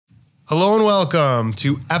Hello and welcome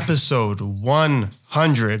to episode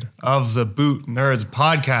 100 of the Boot Nerds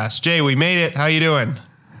podcast. Jay, we made it. How you doing?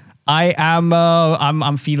 I am.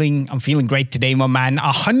 I'm feeling great today, my man.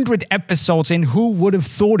 100 episodes in. Who would have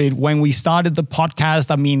thought it when we started the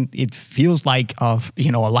podcast? I mean, it feels like a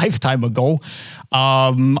lifetime ago.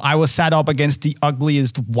 I was sat up against the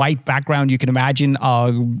ugliest white background you can imagine.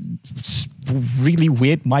 Really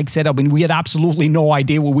weird mic setup, and we had absolutely no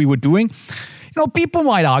idea what we were doing. People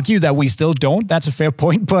might argue that we still don't. That's a fair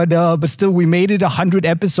point, but still, we made it 100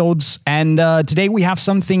 episodes, and today we have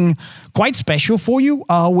something quite special for you,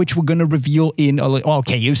 which we're gonna reveal in a little.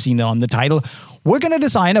 Okay, you've seen it on the title. We're gonna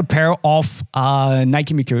design a pair of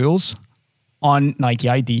Nike Mercurials on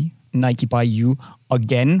NikeID, Nike by you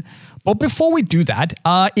again. But before we do that,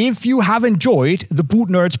 if you have enjoyed the Boot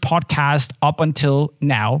Nerds podcast up until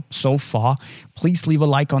now, so far, please leave a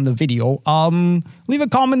like on the video. Leave a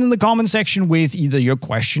comment in the comment section with either your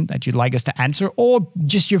question that you'd like us to answer or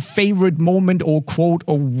just your favorite moment or quote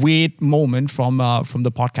or weird moment from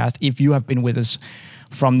the podcast if you have been with us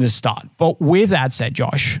from the start. But with that said,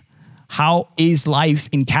 Josh, how is life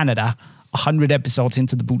in Canada 100 episodes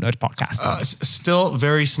into the Boot Nerds podcast? Still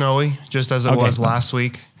very snowy, just as it was last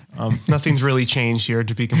week. Nothing's really changed here,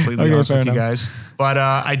 to be completely honest with you guys. But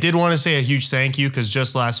I did want to say a huge thank you because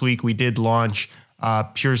just last week we did launch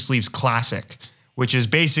Pure Sleeves Classic, which is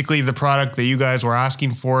basically the product that you guys were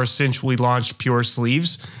asking for since we launched Pure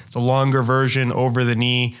Sleeves. It's a longer version, over the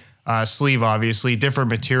knee sleeve, obviously, different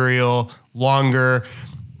material, longer,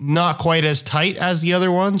 not quite as tight as the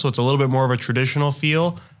other one. So it's a little bit more of a traditional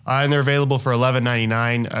feel. And they're available for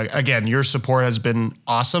 $11.99. Again, your support has been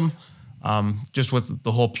awesome. Just with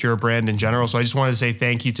the whole Pure brand in general. So I just wanted to say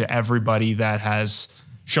thank you to everybody that has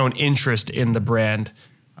shown interest in the brand,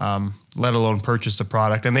 let alone purchased the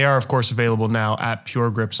product. And they are, of course, available now at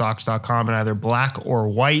puregripsocks.com in either black or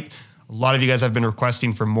white. A lot of you guys have been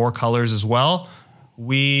requesting for more colors as well.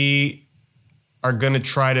 We are going to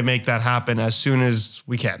try to make that happen as soon as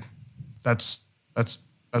we can. That's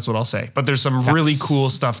what I'll say. But there's some really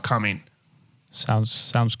cool stuff coming.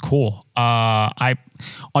 Sounds cool.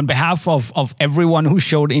 On behalf of everyone who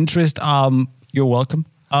showed interest, you're welcome.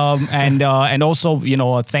 And also,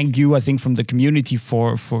 thank you, I think, from the community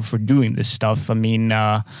for doing this stuff. I mean,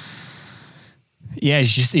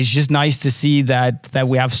 it's just nice to see that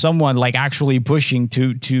we have someone like actually pushing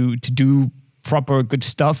to do proper good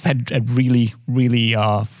stuff at really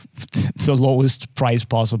the lowest price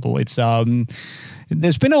possible. It's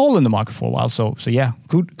there's been a hole in the market for a while, so yeah,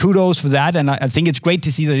 kudos for that. And I think it's great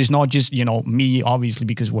to see that it's not just me, obviously,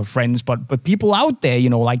 because we're friends, but people out there,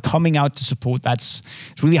 like coming out to support. It's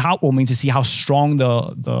really heartwarming to see how strong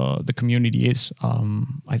the community is.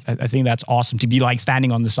 I think that's awesome to be like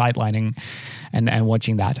standing on the sideline and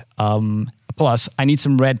watching that. Plus, I need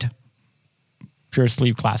some red Pure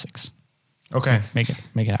Sleeve Classics. Okay. Make it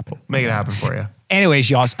happen. Make it happen for you. Anyways,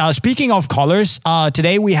 Josh, speaking of colors,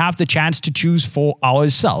 today we have the chance to choose for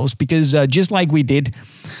ourselves because just like we did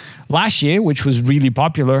last year, which was really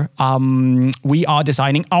popular, we are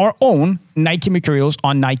designing our own Nike Mercurials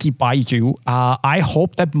on Nike by you. I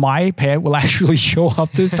hope that my pair will actually show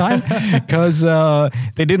up this time because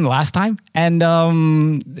they didn't last time. And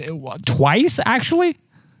twice, actually.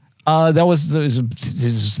 That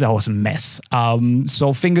was a mess.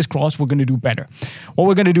 So fingers crossed, we're gonna do better. What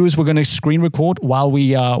we're gonna do is we're gonna screen record while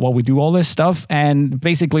we do all this stuff, and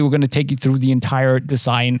basically we're gonna take you through the entire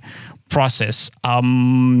design process.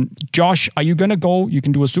 Josh, are you gonna go? You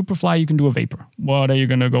can do a Superfly, you can do a Vapor. What are you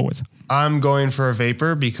gonna go with? I'm going for a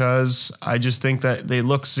Vapor because I just think that they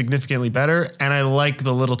look significantly better, and I like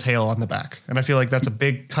the little tail on the back, and I feel like that's a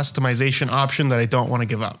big customization option that I don't want to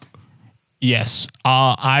give up. Yes,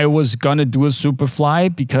 I was gonna do a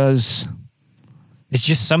Superfly because it's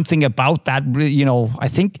just something about that. I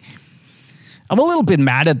think I'm a little bit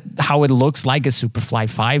mad at how it looks like a Superfly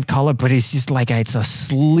 5 color, but it's just like it's a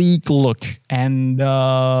sleek look, and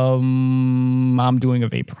I'm doing a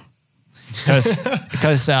Vapor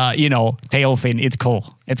because tail fin. It's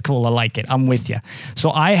cool. It's cool. I like it. I'm with you.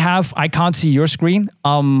 So I can't see your screen.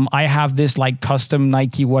 I have this like custom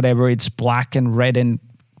Nike whatever. It's black and red and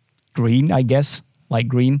green, I guess, light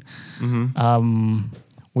green. Mm-hmm.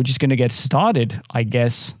 We're just gonna get started, I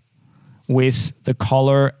guess, with the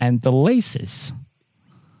collar and the laces.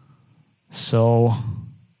 So,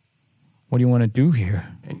 what do you want to do here?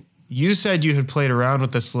 You said you had played around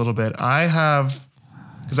with this a little bit. I have,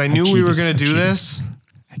 because I knew we were gonna do this.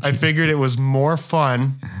 I figured it was more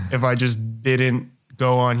fun if I just didn't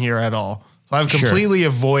go on here at all. So I've completely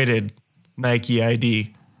avoided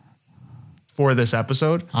NikeID. for this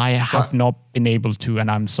episode. I have not been able to,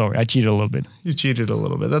 and I'm sorry. I cheated a little bit. You cheated a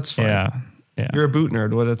little bit. That's fine. Yeah. You're a boot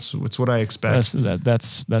nerd. It's what I expect.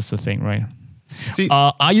 That's the thing, right? See,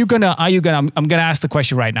 are you gonna? I'm gonna ask the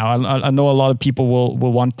question right now. I know a lot of people will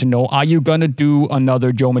want to know. Are you gonna do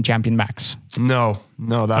another JayMike Champion Max? No.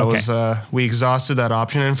 That was we exhausted that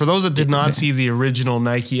option. And for those that did not see the original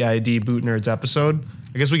NikeID Boot Nerds episode,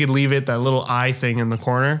 I guess we could leave it that little eye thing in the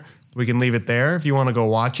corner. We can leave it there if you want to go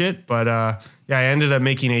watch it. But I ended up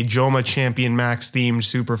making a JayMike Champion Max themed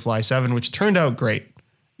Superfly 7, which turned out great.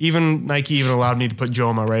 Nike even allowed me to put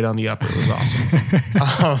JayMike right on the upper. It was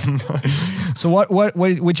awesome. So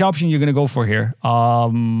which option are you going to go for here? I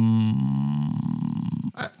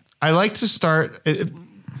like to start. I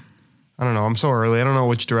don't know. I'm so early. I don't know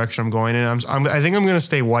which direction I'm going in. I think I'm going to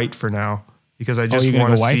stay white for now because I just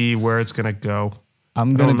want to see where it's going to go.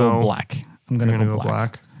 I'm going to go black. I'm going to go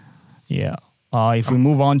black. Yeah. If we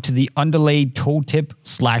move on to the underlaid toe tip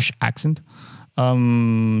 / accent.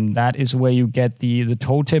 That is where you get the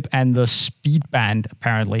toe tip and the speed band,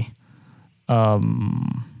 apparently.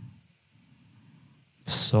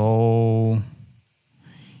 So,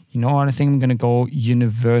 you know what? I think I'm going to go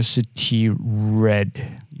University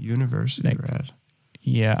Red. University Red.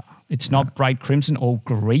 Yeah. It's not bright crimson. Oh,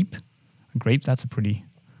 grape. Grape, that's a pretty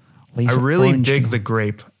I really dig the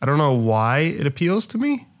grape. I don't know why it appeals to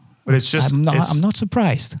me, but it's just... I'm not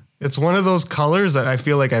surprised. It's one of those colors that I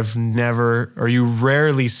feel like I've never, or you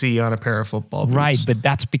rarely see on a pair of football boots. Right, but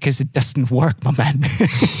that's because it doesn't work, my man.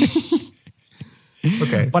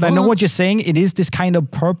 Okay. But I know what you're saying. It is this kind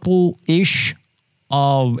of purple-ish.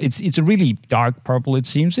 It's a really dark purple, it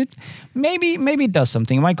seems. Maybe it does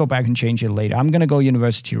something. I might go back and change it later. I'm going to go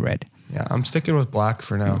University Red. Yeah, I'm sticking with black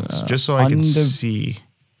for now, just so I can see.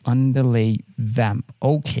 Underlay vamp.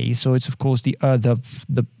 Okay, so it's of course the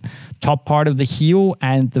top part of the heel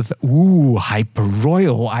and the Hyper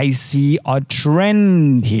Royal. I see a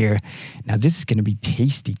trend here. Now this is going to be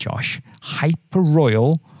tasty, Josh. Hyper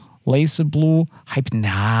Royal, laser blue,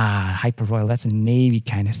 Hyper Royal. That's a navy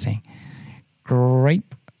kind of thing.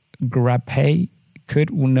 Grape,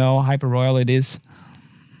 Hyper Royal. It is.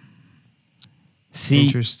 See,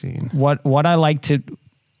 interesting. What I like to.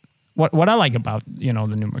 What I like about the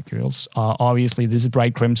new Mercurials, obviously this is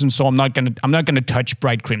bright crimson, so I'm not gonna touch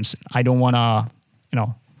bright crimson. I don't wanna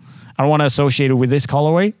associate it with this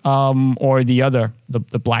colorway or the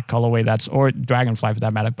black colorway or Dragonfly for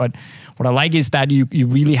that matter. But what I like is that you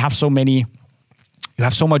really have you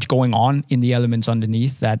have so much going on in the elements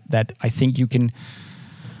underneath that I think you can.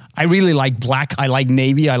 I really like black. I like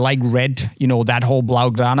navy. I like red. That whole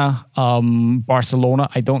Blaugrana, Barcelona.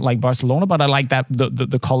 I don't like Barcelona, but I like that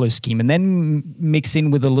the color scheme. And then mix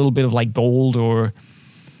in with a little bit of like gold or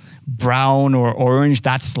brown or orange.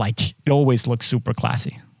 That's it always looks super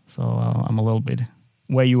classy. So I'm a little bit.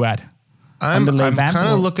 Where you at? I'm kind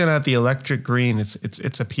of looking at the electric green.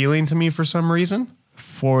 It's appealing to me for some reason.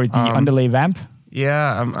 For the underlay vamp.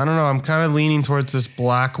 Yeah, I don't know. I'm kind of leaning towards this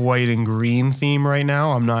black, white, and green theme right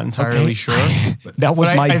now. I'm not entirely sure. That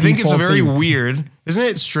was my I think it's very theme. weird. Isn't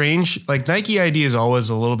it strange? Like NikeID is always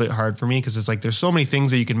a little bit hard for me because it's like there's so many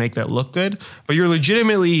things that you can make that look good, but you're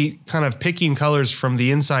legitimately kind of picking colors from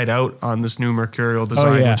the inside out on this new Mercurial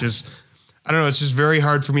design, which is, I don't know, it's just very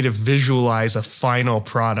hard for me to visualize a final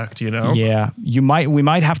product, Yeah, we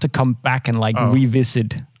might have to come back and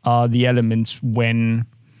revisit the elements when...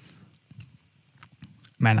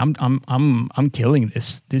 Man, I'm killing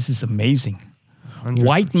this. This is amazing. 100%.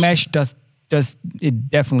 White mesh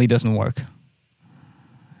definitely doesn't work.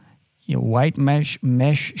 Yeah, white mesh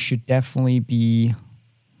should definitely be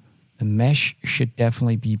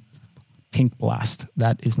pink blast.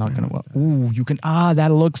 That is not going to work. Ooh,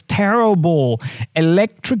 that looks terrible.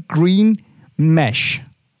 Electric green mesh.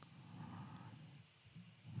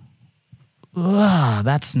 Ugh,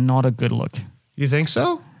 that's not a good look. You think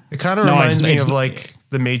so? It kind of reminds me of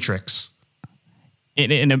the Matrix.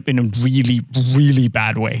 In a really, really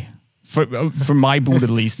bad way. For my boot at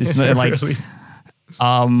least. It's not like really?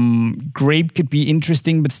 Grape could be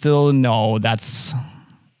interesting, but still no, it has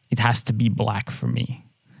to be black for me.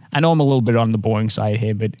 I know I'm a little bit on the boring side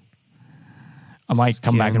here, but I might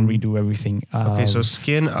come back and redo everything. Okay, so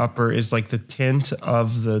skin upper is like the tint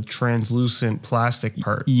of the translucent plastic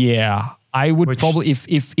part. Yeah. I would probably,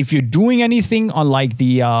 if you're doing anything on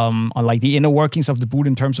the inner workings of the boot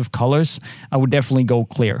in terms of colors, I would definitely go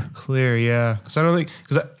clear. Clear, yeah.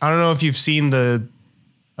 Because I don't know if you've seen the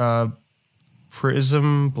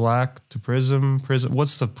prism black to prism.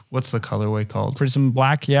 What's the colorway called? Prism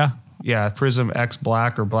black, yeah. Yeah, prism X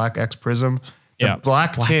black or black X prism. The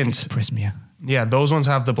black tint. X prism, yeah. Yeah, those ones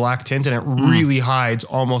have the black tint, and it really hides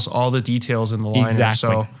almost all the details in the liner. Exactly.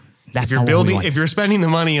 So if you're spending the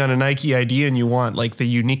money on a Nike ID and you want like the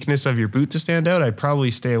uniqueness of your boot to stand out, I'd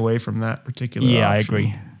probably stay away from that particular option. I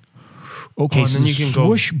agree. Okay, so then you can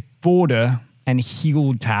swoosh border and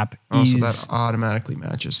heel tap so that automatically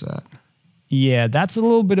matches that. Yeah, that's a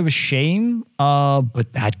little bit of a shame.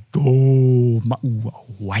 But that gold,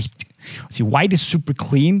 white. See, white is super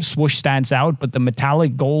clean. Swoosh stands out, but the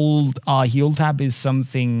metallic gold heel tap is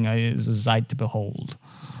something is a sight to behold.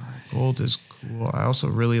 Gold is cool. I also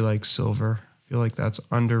really like silver. I feel like that's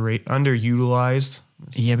underutilized.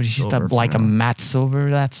 Yeah, but it's just like a matte silver.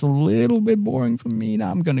 That's a little bit boring for me.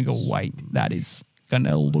 Now I'm gonna go white. That is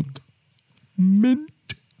gonna look mint.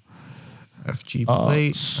 FG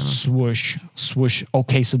plate. Swoosh.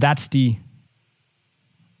 Okay, so that's the...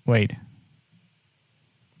 Wait.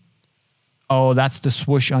 Oh, that's the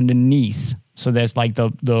swoosh underneath. So there's like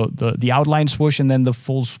the outline swoosh and then the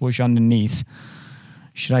full swoosh underneath.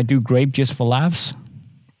 Should I do grape just for laughs?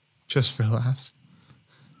 Just for laughs.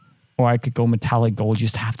 Or I could go metallic gold,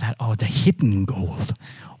 just have that. Oh, the hidden gold.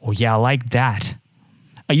 Oh yeah, I like that.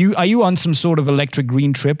 Are you on some sort of electric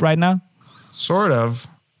green trip right now? Sort of.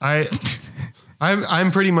 I'm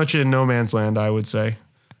pretty much in no man's land, I would say.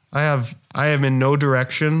 I am in no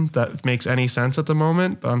direction that makes any sense at the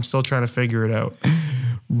moment, but I'm still trying to figure it out.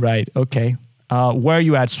 Right. Okay. Where are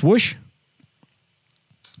you at? Swoosh?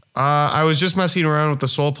 I was just messing around with the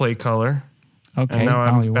sole plate color. Okay. And now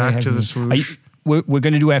I'm back to the swoosh. We're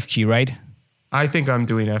going to do FG, right? I think I'm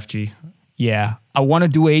doing FG. Yeah. I want to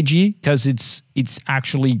do AG because it's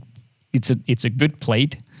actually a good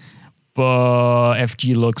plate. But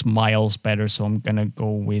FG looks miles better, so I'm gonna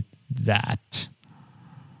go with that.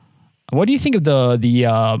 What do you think of the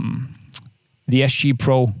SG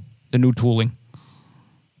Pro, the new tooling?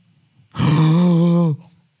 Oh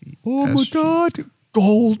my God!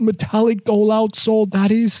 Gold, metallic gold outsole.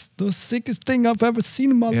 That is the sickest thing I've ever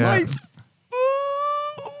seen in my life.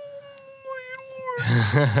 Oh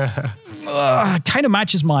my Lord! Kind of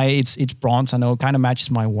matches my. It's bronze. I know. Kind of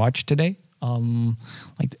matches my watch today.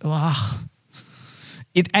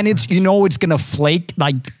 It's it's gonna flake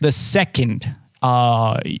like the second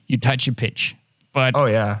you touch a pitch. But oh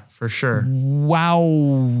yeah, for sure.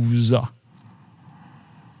 Wowza.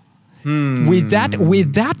 With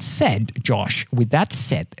that said, Josh,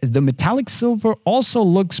 the metallic silver also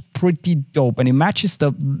looks pretty dope, and it matches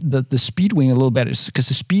the Speedwing a little better because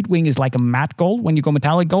the Speedwing is like a matte gold when you go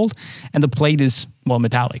metallic gold, and the plate is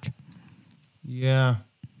metallic. Yeah.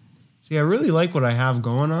 See, I really like what I have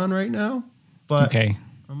going on right now, but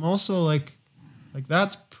I'm also like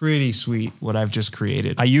that's pretty sweet what I've just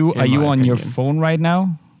created. Are you on your phone right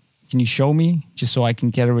now? Can you show me just so I can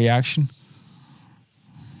get a reaction?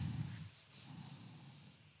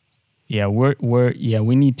 Yeah,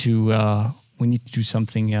 we need to do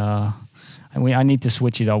something. I need to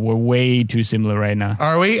switch it up. We're way too similar right now.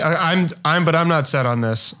 Are we? But I'm not set on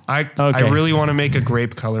this. I really want to make a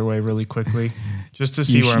grape colorway really quickly. Just to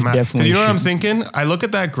see where I'm at. Because you know what I'm thinking? I look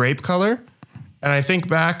at that grape color and I think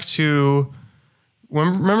back to,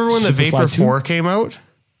 remember when the Vapor 4 came out?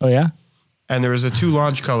 Oh, yeah? And there was the two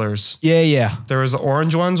launch colors. Yeah. There was the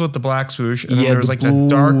orange ones with the black swoosh. And then there was like the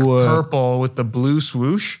dark purple with the blue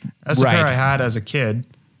swoosh. That's the pair I had as a kid.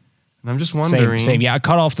 And I'm just wondering. Same. Yeah, I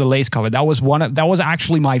cut off the lace cover. That was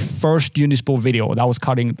actually my first Unisport video. That was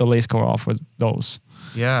cutting the lace cover off with those.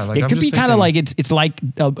 Yeah, like it could be kind of like it's like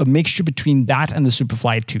a mixture between that and the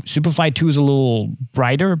Superfly 2. Superfly 2 is a little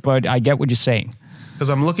brighter, but I get what you're saying. Because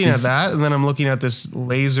I'm looking at that, and then I'm looking at this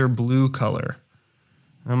laser blue color.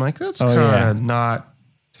 And I'm like, that's kind of not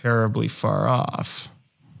terribly far off.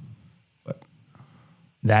 But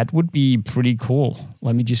that would be pretty cool.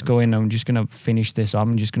 Let me just go in. I'm just going to finish this up.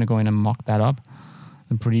 I'm just going to go in and mock that up.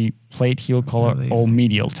 A pretty plate heel color. Oh,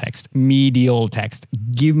 medial text. Medial text.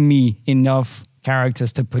 Give me enough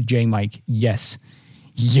characters to put JayMike. Yes,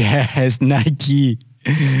 Nike.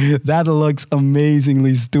 That looks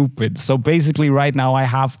amazingly stupid. So basically right now I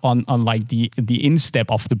have on like the instep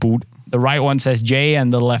of the boot, the right one says Jay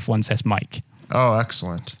and the left one says Mike. Oh,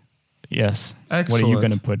 excellent. Yes. Excellent. What are you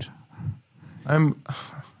going to put? I'm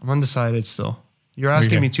undecided still. You're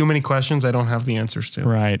asking me too many questions I don't have the answers to.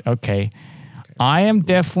 Right. Okay. I am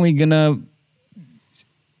definitely going to...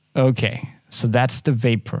 Okay. So that's the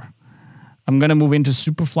Vapor. I'm going to move into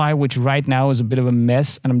Superfly, which right now is a bit of a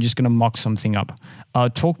mess, and I'm just going to mock something up.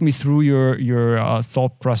 Talk me through your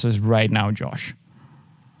thought process right now, Josh.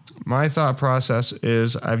 My thought process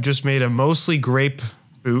is I've just made a mostly grape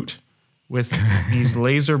boot with these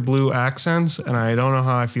laser blue accents, and I don't know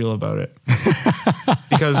how I feel about it.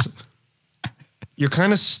 Because you're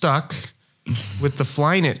kind of stuck with the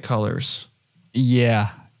Flyknit colors.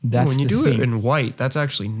 Yeah, that's when you do thing. it in white, that's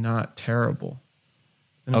actually not terrible.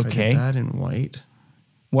 Then if I did that in white.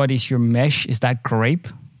 What is your mesh? Is that grape?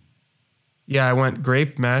 Yeah, I went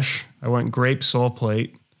grape mesh. I went grape sole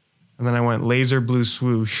plate. And then I went laser blue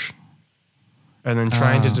swoosh. And then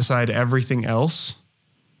trying to decide everything else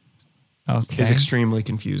is extremely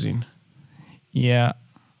confusing. Yeah.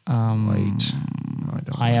 White.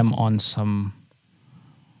 No, I am on some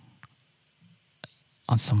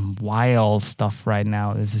wild stuff right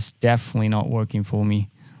now. This is definitely not working for me.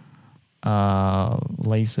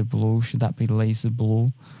 Laser blue. Should that be laser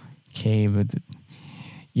blue? Okay, but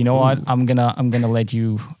you know what? I'm gonna let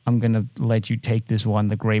you take this one,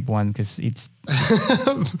 the grape one, because it's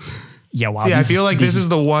yeah. Wow. See, I feel like this is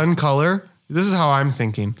the one color. This is how I'm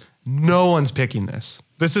thinking. No one's picking this.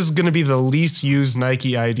 This is gonna be the least used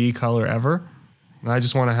NikeID color ever, and I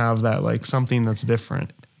just want to have that like something that's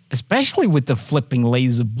different. Especially with the flipping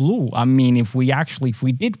laser blue. I mean, if we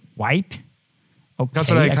did white, okay.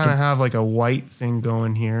 That's what I kind of have, like a white thing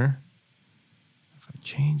going here. If I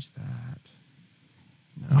change that.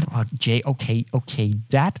 No. What about Jay? Okay.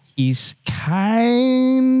 That is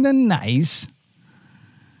kind of nice.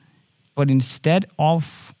 But instead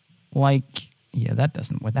of like, yeah, that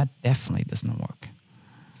doesn't work. That definitely doesn't work.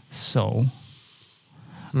 So,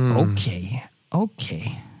 okay.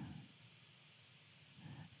 Okay,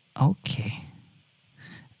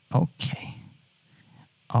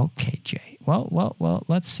 Jay. Well,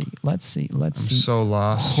 let's see. I'm so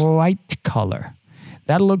lost. White color.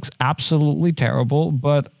 That looks absolutely terrible,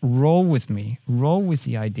 but roll with me. Roll with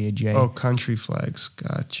the idea, Jay. Oh, country flags.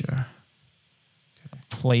 Gotcha. Okay.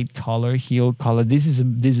 Plate color, heel color. This is a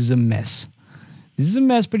mess. This is a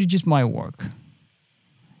mess, but it just might work.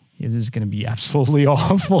 Yeah, this is going to be absolutely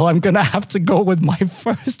awful. I'm going to have to go with my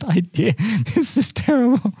first idea. This is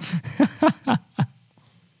terrible.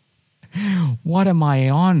 What am I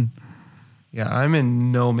on? Yeah, I'm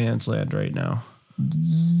in no man's land right now.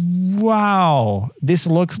 Wow. This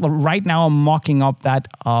looks, right now I'm mocking up that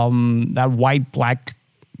white, black,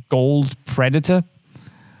 gold Predator.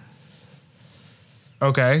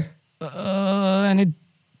 Okay. And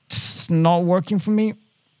it's not working for me.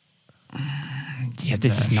 Yeah,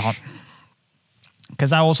 this is not.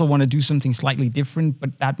 Because I also want to do something slightly different,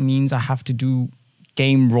 but that means I have to do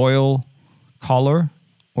Game Royal color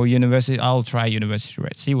or University. I'll try University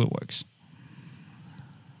Red, see what works.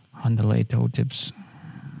 Underlay toe tips.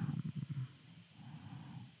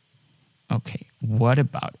 Okay, what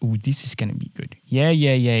about, this is going to be good. Yeah.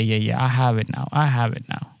 I have it now.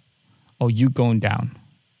 Oh, you going down.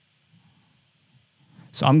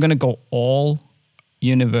 So I'm going to go all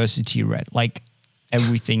University Red, like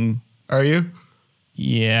everything. Are you?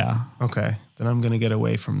 Yeah. Okay, then I'm going to get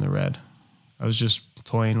away from the red. I was just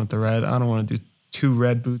toying with the red. I don't want to do 2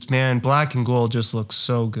 red boots. Man, black and gold just looks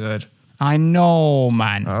so good. I know,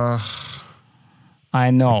 man.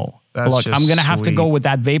 I know. Look, I'm going to have to go with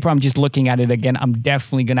that Vapor. I'm just looking at it again. I'm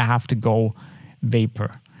definitely going to have to go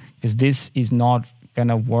Vapor because this is not going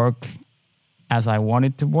to work as I want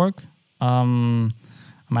it to work. I'm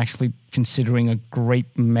actually considering a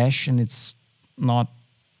grape mesh and it's not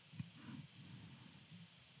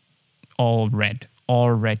all red,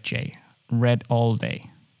 Jay. Red all day.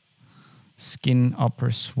 Skin,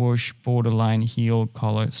 upper, swoosh, borderline, heel,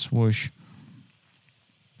 color, swoosh.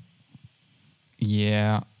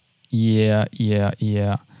 Yeah. And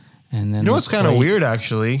then you know what's kind of weird,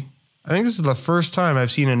 actually? I think this is the first time I've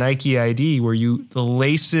seen a NikeID where the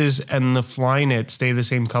laces and the Flyknit stay the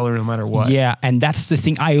same color no matter what. Yeah, and that's the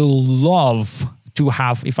thing I love to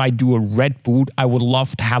have. If I do a red boot, I would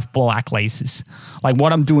love to have black laces. Like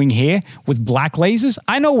what I'm doing here with black laces,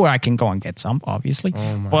 I know where I can go and get some, obviously.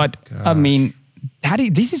 Oh my but gosh. I mean,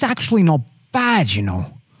 this is actually not bad, you know.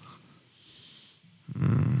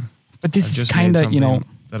 But this is kind of, you know,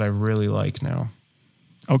 that I really like now.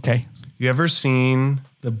 Okay. You ever seen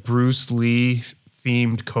the Bruce Lee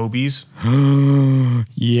themed Kobe's?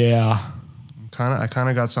 Yeah. I kind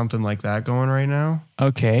of got something like that going right now.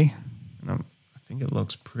 Okay. And I think it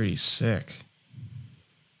looks pretty sick.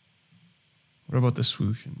 What about the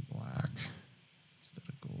swoosh in black instead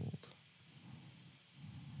of gold?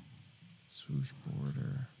 Swoosh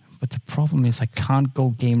border. But the problem is I can't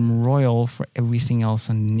go Game Royal for everything else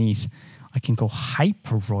underneath. I can go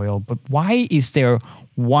Hyper Royal, but why is there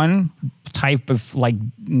one type of like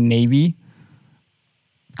navy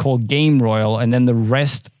called Game Royal and then the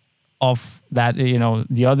rest of that, you know,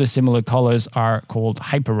 the other similar colors are called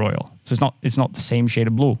Hyper Royal? So it's not the same shade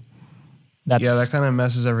of blue. Yeah, that kind of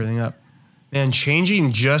messes everything up. And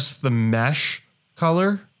changing just the mesh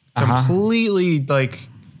color completely like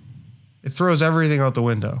It throws everything out the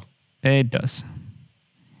window. It does.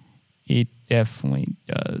 It definitely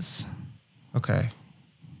does. Okay.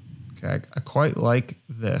 I quite like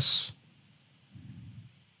this.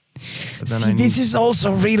 But then See, this is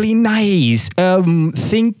also really nice.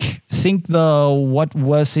 Think what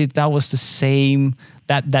was it? That was the same,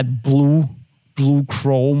 that blue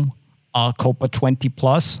chrome Copa 20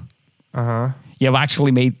 Plus. Uh-huh. You have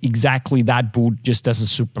actually made exactly that boot just as a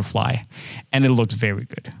Superfly. And it looks very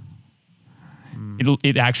good.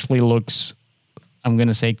 It actually looks, I'm going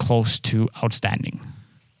to say, close to outstanding.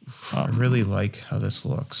 I really like how this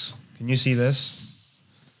looks. Can you see this?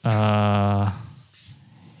 Yeah,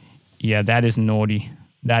 that is naughty.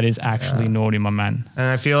 That is actually naughty, my man. And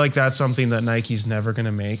I feel like that's something that Nike's never going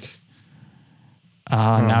to make.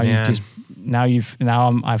 Now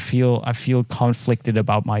I feel conflicted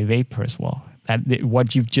about my Vapor as well.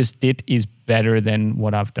 What you've just did is better than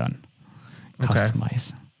what I've done. Okay.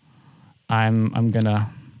 Customize. I'm gonna.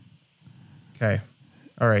 Okay.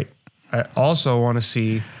 All right. I also want to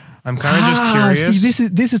see. I'm kind of just curious. See,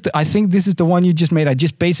 I think this is the one you just made. I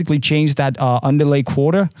just basically changed that underlay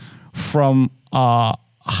quarter from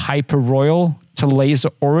hyper royal to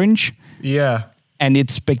laser orange. Yeah. And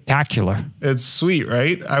it's spectacular. It's sweet,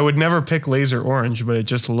 right? I would never pick laser orange, but it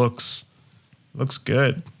just looks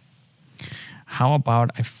good. How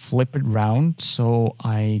about I flip it round so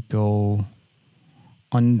I go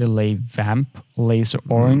underlay vamp laser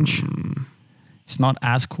orange. It's not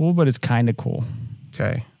as cool, but it's kind of cool.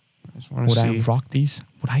 Okay. I just want to see. Would I rock these?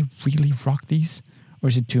 Would I really rock these? Or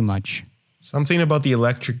is it too much? Something about the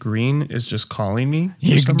electric green is just calling me.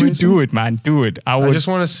 Yeah, do it, man. Do it. I just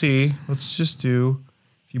want to see. Let's just do.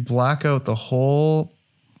 If you black out the whole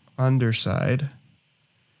underside.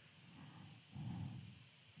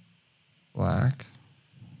 Black.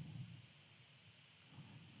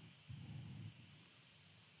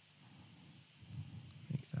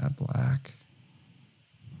 Make that black.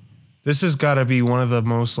 This has got to be one of the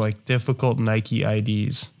most difficult Nike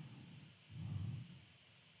IDs.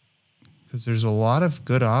 Because there's a lot of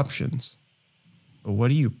good options. But what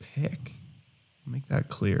do you pick? Make that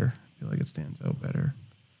clear. I feel like it stands out better.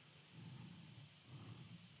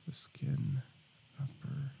 The skin,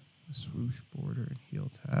 upper, the swoosh border, and heel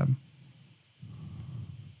tab.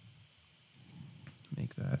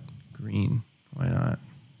 Make that green. Why not?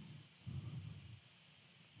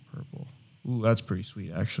 Purple. Ooh, that's pretty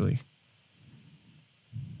sweet, actually.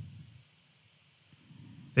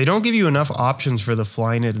 They don't give you enough options for the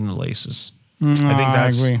fly knit and the laces. I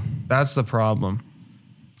think that's the problem.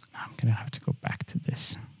 I'm going to have to go back to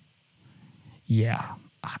this. Yeah.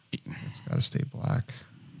 It's got to stay black.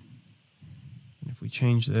 And if we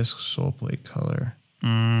change this sole plate color, no,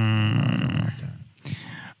 I don't want that.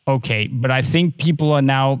 Okay, but I think people are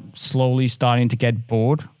now slowly starting to get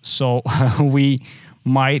bored. So we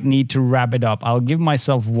might need to wrap it up. I'll give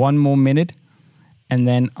myself 1 more minute and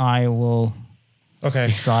then I will...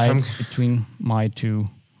 decide between my two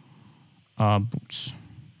boots.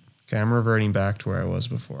 Okay, I'm reverting back to where I was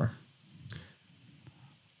before.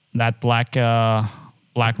 That black,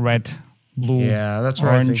 red, blue, yeah, that's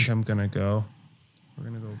where orange. I think I'm gonna go. We're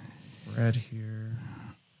gonna go red here.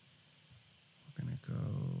 We're gonna go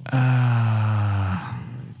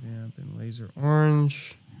vamp and laser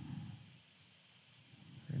orange.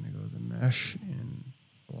 We're gonna go the mesh in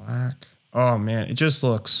black. Oh man, it just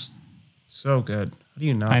looks so good. How do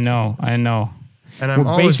you not? I know. And I'm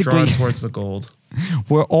always drawn towards the gold.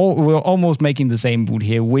 We're almost making the same boot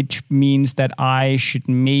here, which means that I should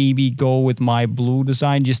maybe go with my blue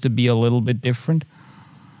design just to be a little bit different.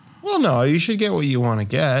 Well, no, you should get what you want to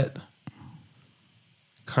get.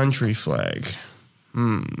 Country flag.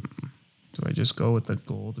 Do I just go with the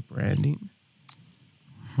gold branding?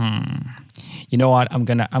 You know what? I'm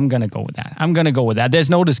gonna go with that. I'm gonna go with that. There's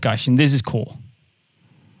no discussion. This is cool.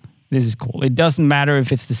 This is cool. It doesn't matter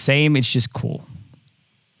if it's the same. It's just cool.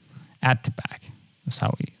 Add to back. That's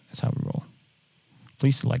how we roll.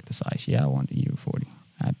 Please select the size. Yeah, I want the U40.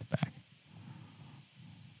 Add to back.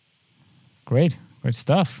 Great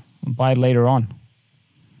stuff. I'll buy it later on.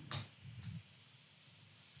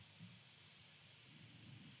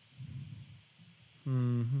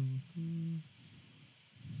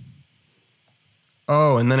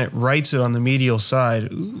 Oh, and then it writes it on the medial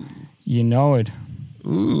side. Ooh. You know it.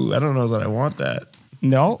 Ooh, I don't know that I want that.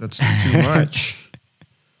 No. That's too much.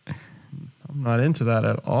 I'm not into that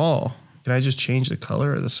at all. Can I just change the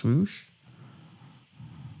color of the swoosh?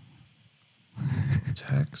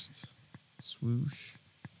 Text, swoosh.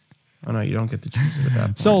 Oh, no, you don't get to choose it at that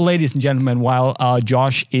point. So, ladies and gentlemen, while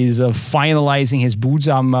Josh is finalizing his boots,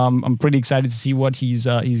 I'm pretty excited to see what he's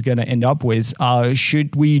going to end up with.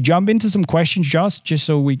 Should we jump into some questions, Josh, just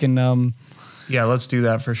so we can... Yeah, let's do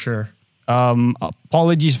that for sure.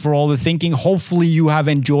 Apologies for all the thinking. Hopefully you have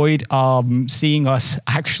enjoyed seeing us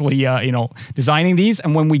actually, designing these.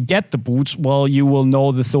 And when we get the boots, well, you will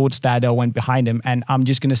know the thoughts that went behind them. And I'm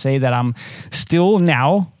just going to say that I'm still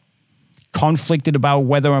now conflicted about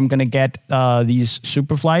whether I'm going to get these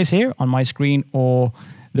Superflies here on my screen or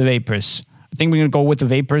the Vapors. I think we're going to go with the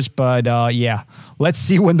Vapors, but yeah, let's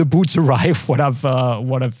see when the boots arrive what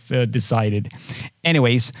I've decided.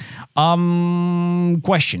 Anyways,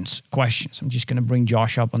 questions. I'm just going to bring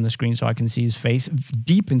Josh up on the screen so I can see his face,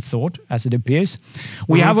 deep in thought as it appears.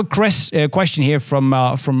 We have a question here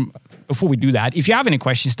from before we do that, if you have any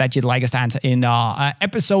questions that you'd like us to answer in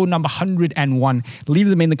episode number 101, leave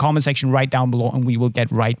them in the comment section right down below and we will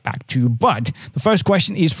get right back to you. But the first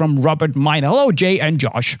question is from Robert Miner. Hello, Jay and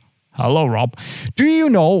Josh. Hello, Rob. Do you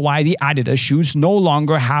know why the Adidas shoes no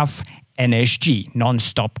longer have NSG,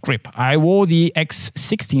 non-stop grip? I wore the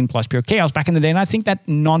X16 Plus Pure Chaos back in the day, and I think that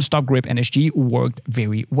non-stop grip NSG worked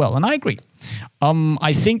very well, and I agree.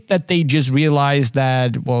 I think that they just realized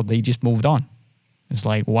that, well, they just moved on. It's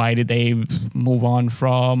like, why did they move on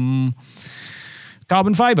from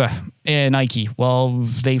carbon fiber Nike? Well,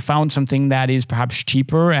 they found something that is perhaps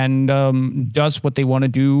cheaper and does what they want to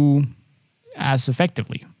do as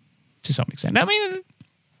effectively. To some extent. I mean,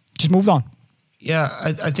 just moved on. Yeah,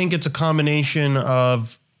 I think it's a combination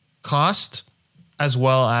of cost as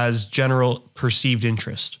well as general perceived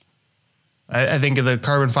interest. I think the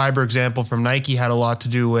carbon fiber example from Nike had a lot to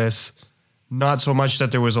do with not so much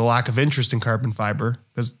that there was a lack of interest in carbon fiber,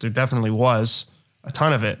 because there definitely was a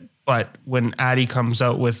ton of it. But when Adi comes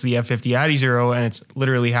out with the F50 Adi Zero and it's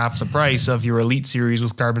literally half the price of your Elite series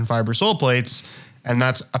with carbon fiber sole plates, and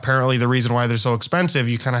that's apparently the reason why they're so expensive,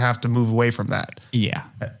 you kind of have to move away from that. Yeah.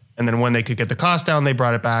 And then when they could get the cost down, they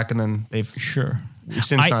brought it back, and then we've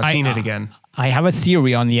since not seen it again. I have a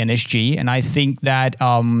theory on the NSG, and I think that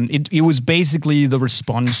it was basically the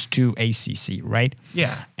response to ACC, right?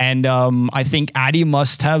 Yeah. And I think Adi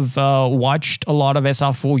must have watched a lot of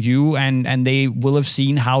SR4U, and they will have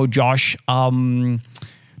seen how Josh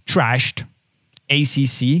trashed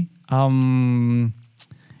ACC.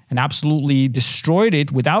 And absolutely destroyed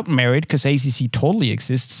it without merit, because ACC totally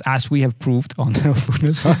exists, as we have proved on the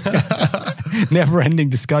podcast. Never-ending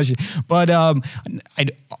discussion. But I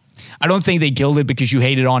don't think they killed it because you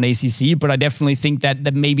hated on ACC, but I definitely think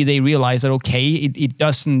that maybe they realized that, okay,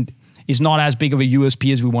 it's not as big of a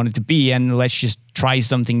USP as we want it to be, and let's just try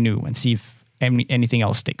something new and see if anything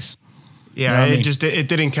else sticks. Yeah, you know it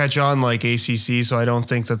didn't catch on like ACC, so I don't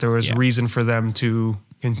think that there was reason for them to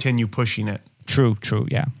continue pushing it. True,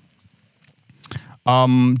 yeah.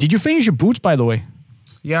 Did you finish your boots, by the way?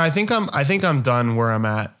 Yeah, I think I'm done where I'm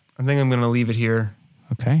at. I think I'm going to leave it here.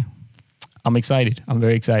 Okay. I'm excited. I'm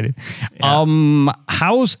very excited. Yeah.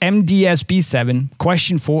 How's MDSB7?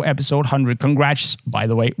 Question for episode 100. Congrats, by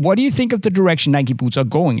the way. What do you think of the direction Nike boots are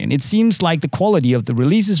going in? It seems like the quality of the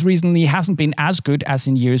releases recently hasn't been as good as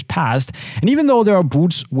in years past. And even though there are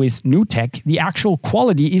boots with new tech, the actual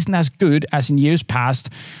quality isn't as good as in years past.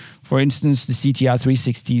 For instance, the CTR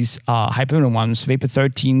 360s, Hyperlunar ones, Vapor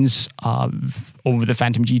 13s over the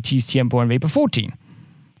Phantom GTs, Tiempo, and Vapor 14.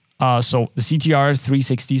 So the CTR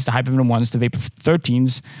 360s, the Hyperlunar ones, the Vapor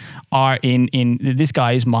 13s are in this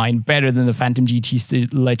guy's mind better than the Phantom GTs, the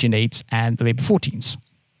Legend 8s, and the Vapor 14s.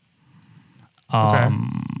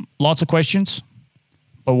 Lots of questions,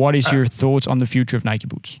 but what is your thoughts on the future of Nike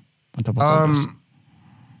boots? On top of all this?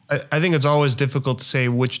 I think it's always difficult to say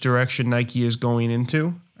which direction Nike is going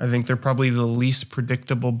into. I think they're probably the least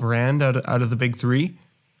predictable brand out of the big three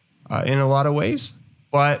in a lot of ways.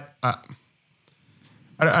 But I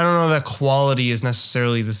don't know that quality is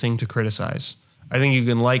necessarily the thing to criticize. I think you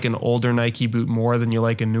can like an older Nike boot more than you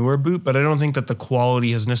like a newer boot, but I don't think that the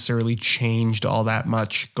quality has necessarily changed all that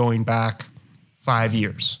much going back 5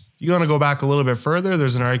 years. You want to go back a little bit further,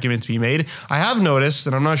 there's an argument to be made. I have noticed,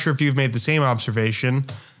 and I'm not sure if you've made the same observation,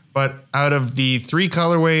 but out of the 3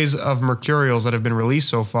 colorways of Mercurials that have been released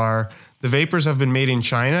so far, the Vapors have been made in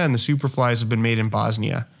China and the Superflies have been made in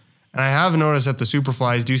Bosnia. And I have noticed that the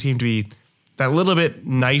Superflies do seem to be that little bit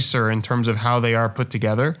nicer in terms of how they are put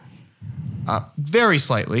together. Very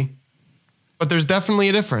slightly, but there's definitely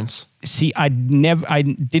a difference. See, I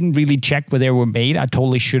didn't really check where they were made. I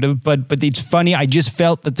totally should have, but it's funny. I just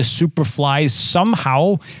felt that the Superflies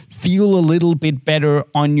somehow feel a little bit better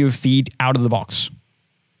on your feet out of the box.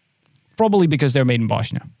 Probably because they're made in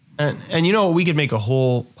Bosnia. And you know, we could make a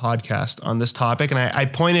whole podcast on this topic. And I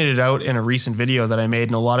pointed it out in a recent video that I made,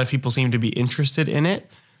 and a lot of people seem to be interested in it.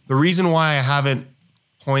 The reason why I haven't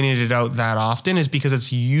pointed it out that often is because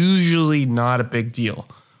it's usually not a big deal.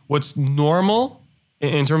 What's normal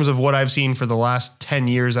in terms of what I've seen for the last 10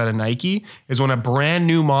 years out of Nike is when a brand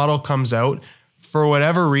new model comes out, for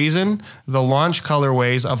whatever reason, the launch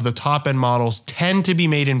colorways of the top end models tend to be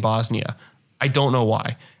made in Bosnia. I don't know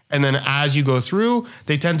why. And then as you go through,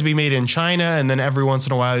 they tend to be made in China. And then every once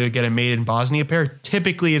in a while, you get a made in Bosnia pair.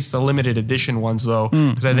 Typically, it's the limited edition ones, though,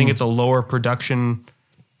 because I think it's a lower production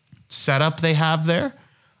setup they have there.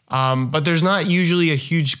 But there's not usually a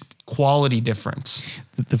huge quality difference.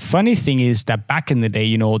 The funny thing is that back in the day,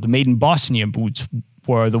 you know, the made in Bosnia boots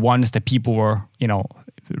were the ones that people were, you know,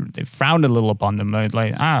 they frowned a little upon them.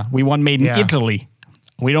 Like, we want made in Italy.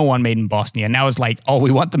 We don't want made in Bosnia. Now it's like, oh,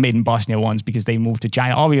 we want the made in Bosnia ones because they moved to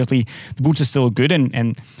China. Obviously, the boots are still good,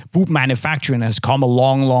 and boot manufacturing has come a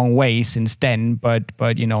long, long way since then.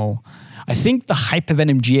 But you know, I think the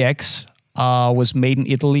Hypervenom GX was made in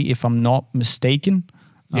Italy, if I'm not mistaken.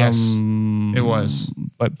 Yes, it was.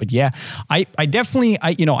 But yeah, I definitely,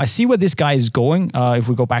 you know, I see where this guy is going. If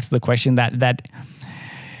we go back to the question that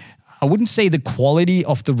I wouldn't say the quality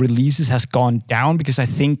of the releases has gone down, because I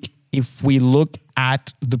think if we look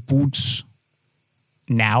at the boots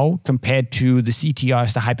now compared to the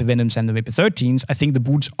CTRs, the Hypervenoms, and the Vapor 13s, I think the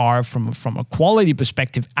boots are, from a quality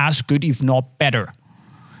perspective, as good, if not better,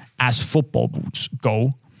 as football boots go.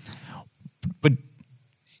 But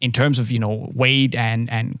in terms of, you know, weight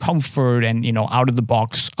and comfort and, you know, out of the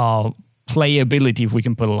box playability, if we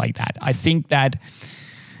can put it like that, I think that,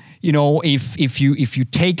 you know, if you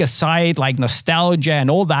take aside like nostalgia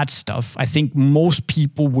and all that stuff, I think most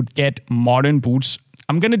people would get modern boots.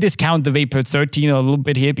 I'm gonna discount the Vapor 13 a little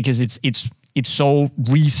bit here because it's so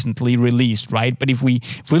recently released, right? But if we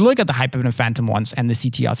look at the Hypervenom Phantom ones and the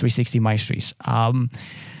CTR 360 Maestries,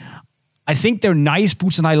 I think they're nice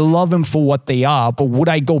boots and I love them for what they are. But would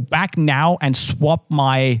I go back now and swap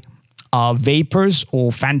my Vapors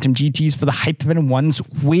or Phantom GTs for the Hypervenom ones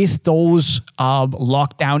with those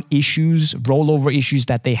lockdown issues, rollover issues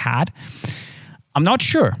that they had? I'm not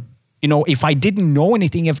sure. You know, if I didn't know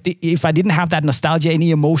anything, if I didn't have that nostalgia,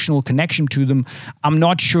 any emotional connection to them, I'm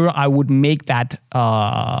not sure I would make that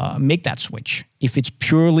switch. If it's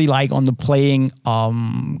purely like on the playing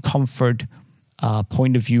comfort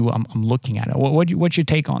point of view, I'm looking at it. What's your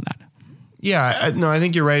take on that? Yeah, no, I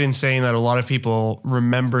think you're right in saying that a lot of people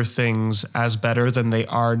remember things as better than they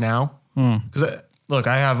are now. Because look,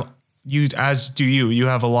 I have used, as do you. You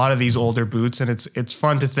have a lot of these older boots, and it's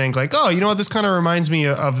fun to think like, oh, you know what, this kind of reminds me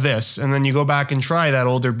of this, and then you go back and try that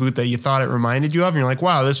older boot that you thought it reminded you of, and you're like,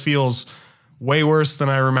 wow, this feels way worse than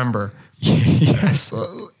I remember. Yes.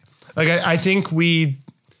 Like I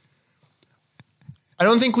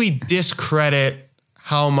don't think we discredit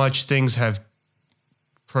how much things have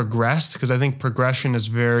progressed, because I think progression is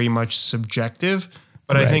very much subjective,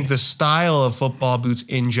 but right. I think the style of football boots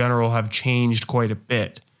in general have changed quite a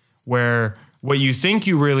bit, where what you think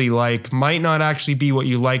you really like might not actually be what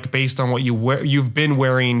you like based on what you've been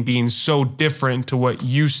wearing being so different to what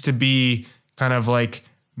used to be kind of like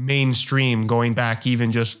mainstream going back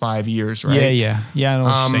even just 5 years, right? Yeah, I know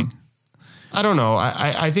what you're saying. I don't know.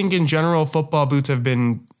 I think in general, football boots have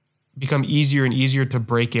become easier and easier to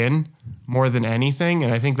break in more than anything.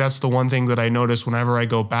 And I think that's the one thing that I notice whenever I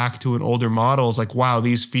go back to an older model is like, wow,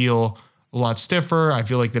 these feel a lot stiffer. I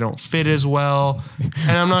feel like they don't fit as well.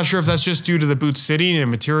 And I'm not sure if that's just due to the boot sitting and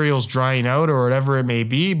materials drying out or whatever it may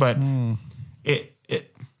be, but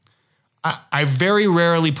I very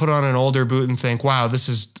rarely put on an older boot and think, wow, this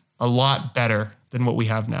is a lot better than what we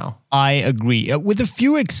have now. I agree. With a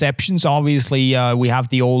few exceptions, obviously, we have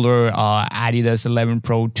the older Adidas 11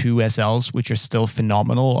 Pro 2 SLs, which are still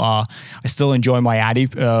phenomenal. I still enjoy my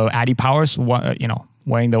Adi Powers, you know,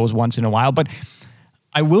 wearing those once in a while. But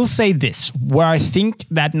I will say this, where I think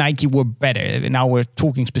that Nike were better, now we're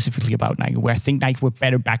talking specifically about Nike, where I think Nike were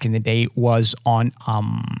better back in the day was on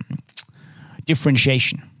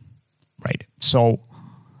differentiation, right? So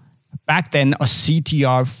back then, a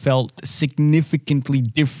CTR felt significantly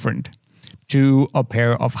different to a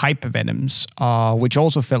pair of Hypervenoms, which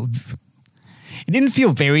also felt... It didn't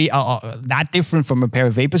feel very that different from a pair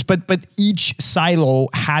of Vapors, but each silo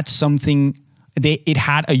had something... It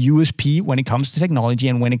had a USP when it comes to technology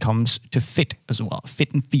and when it comes to fit as well,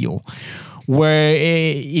 fit and feel. Where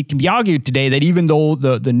it can be argued today that even though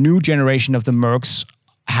the new generation of the Mercs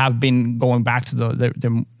have been going back to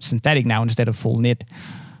the synthetic now instead of full knit,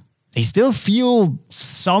 they still feel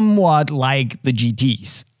somewhat like the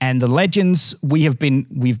GTs. And the Legends, we've been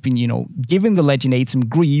giving the Legend 8 some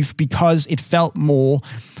grief because it felt more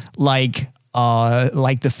like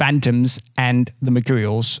the Phantoms and the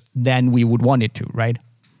Mercurials than we would want it to, right?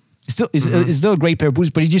 It's still a great pair of boots,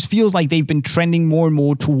 but it just feels like they've been trending more and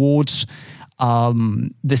more towards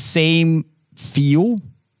the same feel,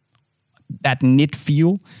 that knit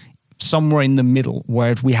feel, somewhere in the middle,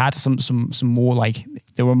 where we had some more like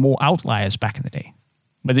there were more outliers back in the day.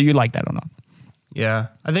 Whether you like that or not. Yeah,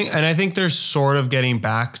 I think they're sort of getting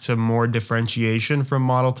back to more differentiation from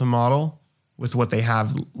model to model with what they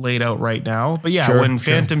have laid out right now. But yeah, when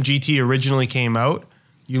Phantom GT originally came out,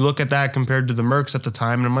 you look at that compared to the Mercs at the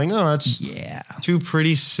time, and I'm like, oh, that's two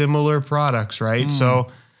pretty similar products, right?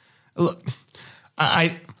 So, look,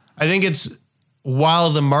 I think it's, while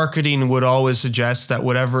the marketing would always suggest that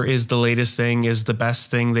whatever is the latest thing is the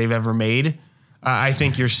best thing they've ever made, I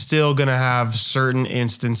think you're still going to have certain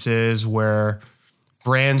instances where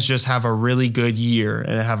brands just have a really good year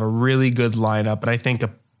and have a really good lineup. And I think a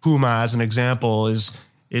Puma, as an example, is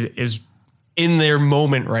in their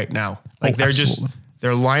moment right now. Like their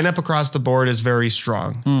lineup across the board is very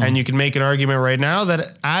strong. And you can make an argument right now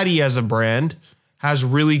that Adi as a brand has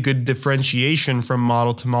really good differentiation from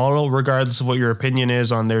model to model, regardless of what your opinion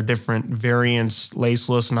is on their different variants,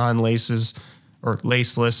 laceless, non-laces, or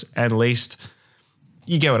laceless and laced.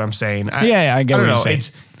 You get what I'm saying? I get what you're saying.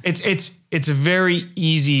 It's very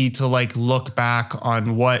easy to like look back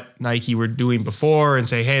on what Nike were doing before and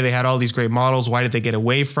say, hey, they had all these great models. Why did they get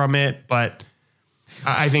away from it? But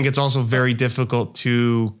I think it's also very difficult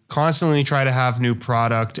to constantly try to have new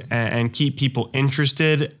product and keep people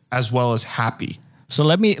interested as well as happy. So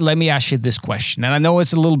let me ask you this question, and I know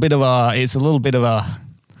it's not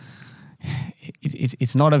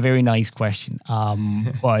a very nice question,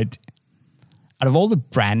 but out of all the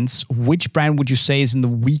brands, which brand would you say is in the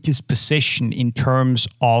weakest position in terms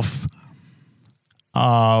of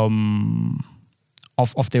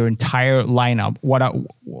their entire lineup?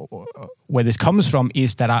 Where this comes from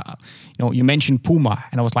is that you mentioned Puma,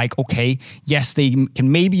 and I was like, okay, yes, they can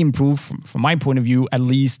maybe improve from my point of view, at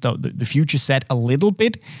least the future set a little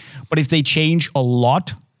bit, but if they change a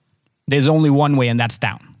lot, there's only one way, and that's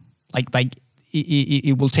down. Like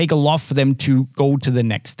it will take a lot for them to go to the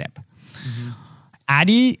next step.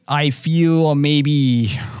 Adi, I feel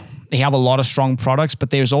maybe they have a lot of strong products,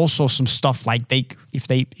 but there's also some stuff like if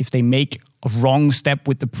they make a wrong step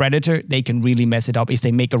with the Predator, they can really mess it up. If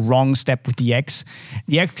they make a wrong step with the X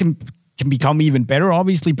can become even better,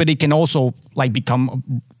 obviously, but it can also like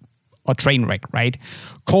become a train wreck, right?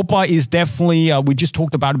 Copa is definitely, we just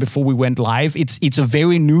talked about it before we went live. It's a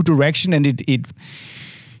very new direction, and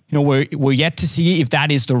we're yet to see if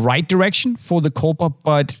that is the right direction for the Copa,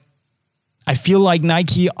 but I feel like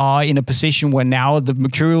Nike are in a position where now the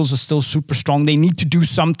Mercurials are still super strong. They need to do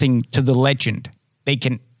something to the Legend. They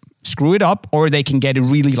can screw it up, or they can get it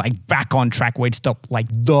really like back on track where it's the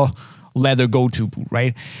leather go-to boot,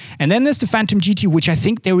 right? And then there's the Phantom GT, which I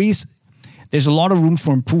think there's a lot of room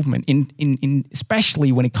for improvement in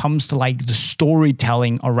especially when it comes to like the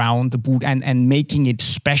storytelling around the boot and making it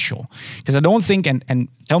special. Because I don't think, and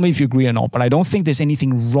tell me if you agree or not, but I don't think there's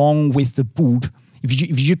anything wrong with the boot.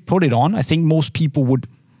 If you put it on, I think most people would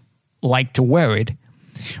like to wear it,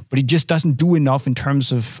 but it just doesn't do enough in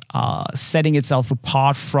terms of setting itself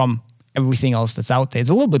apart from everything else that's out there.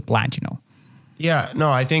 It's a little bit bland, Yeah,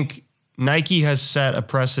 no, I think Nike has set a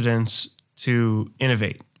precedence to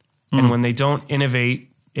innovate. And when they don't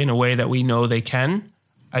innovate in a way that we know they can,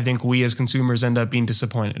 I think we as consumers end up being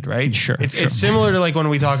disappointed, right? Sure. It's similar to like when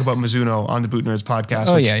we talk about Mizuno on the Boot Nerds podcast.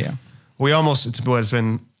 Oh, yeah. It's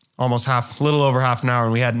been almost little over half an hour,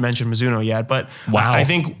 and we hadn't mentioned Mizuno yet. But wow. I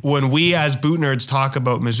think when we as boot nerds talk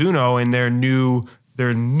about Mizuno and their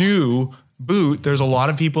new boot, there's a lot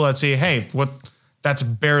of people that say, hey, that's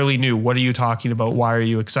barely new. What are you talking about? Why are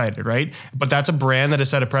you excited, right? But that's a brand that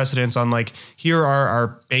has set a precedence on like, here are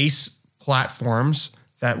our base platforms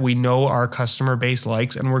that we know our customer base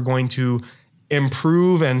likes, and we're going to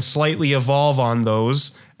improve and slightly evolve on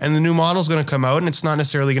those. And the new model is going to come out, and it's not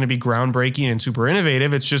necessarily going to be groundbreaking and super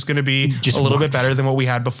innovative. It's just going to be a little bit better than what we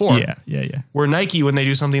had before. Yeah. Where Nike, when they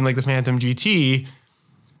do something like the Phantom GT,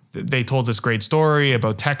 they told this great story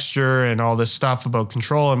about texture and all this stuff about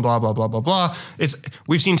control and blah, blah, blah, blah, blah.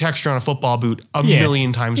 We've seen texture on a football boot a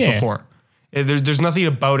million times before. There's nothing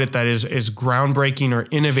about it that is groundbreaking or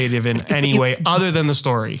innovative in any way other than the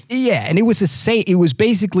story. Yeah, and it was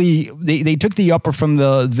basically they took the upper from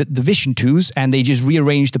the Vision 2s and they just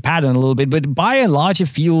rearranged the pattern a little bit, but by and large it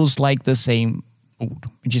feels like the same boot.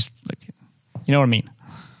 Just like, you know what I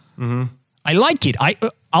mean? I like it.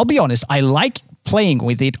 I'll be honest. I like playing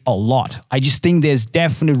with it a lot. I just think there's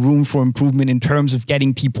definite room for improvement in terms of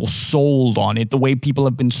getting people sold on it, the way people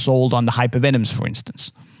have been sold on the Hypervenoms, for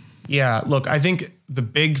instance. Yeah, look, I think the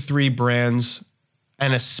big three brands,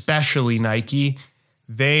 and especially Nike,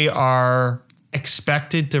 they are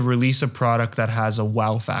expected to release a product that has a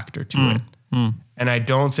wow factor to it. And I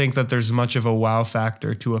don't think that there's much of a wow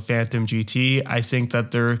factor to a Phantom GT. I think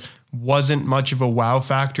that there wasn't much of a wow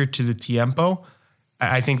factor to the Tiempo.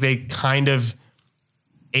 I think they kind of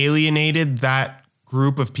alienated that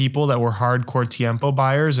group of people that were hardcore Tiempo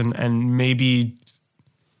buyers and maybe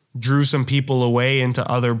drew some people away into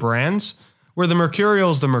other brands, where the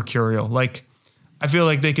Mercurial is the Mercurial. Like, I feel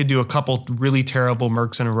like they could do a couple really terrible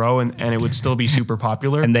Mercs in a row and it would still be super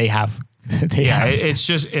popular. And they have. It's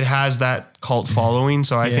just, it has that cult following.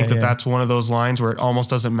 So I think that that's one of those lines where it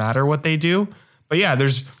almost doesn't matter what they do. But yeah,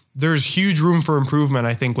 there's huge room for improvement,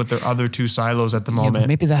 I think, with their other two silos at the moment.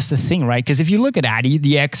 Maybe that's the thing, right? Because if you look at Addy,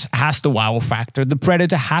 the X has the wow factor. The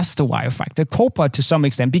Predator has the wow factor. Copa, to some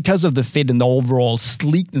extent, because of the fit and the overall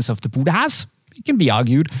sleekness of the boot, it can be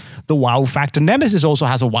argued, the wow factor. Nemesis also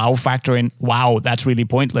has a wow factor in, wow, that's really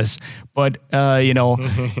pointless. But,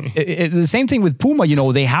 the same thing with Puma,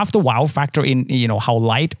 they have the wow factor in, how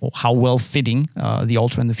light or how well fitting the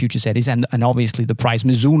Ultra and the Future Set is. And obviously the price.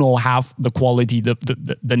 Mizuno have the quality,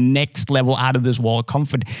 the next level out of this wall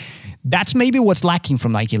comfort. That's maybe what's lacking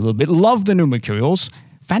from Nike a little bit. Love the new Mercurials.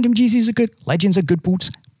 Phantom GCs are good. Legends are good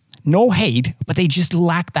boots. No hate, but they just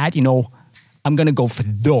lack that, I'm going to go for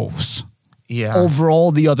those. Yeah. Over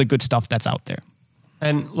all the other good stuff that's out there.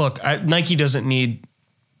 And look, Nike doesn't need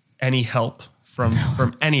any help from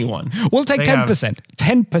anyone. We'll take 10%.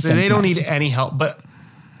 10%. They don't need any help. But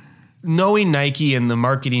knowing Nike and the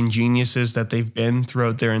marketing geniuses that they've been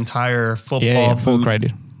throughout their entire football full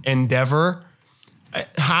credit endeavor,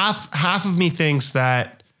 half of me thinks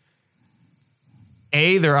that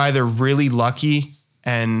they're either really lucky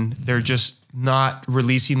and they're just not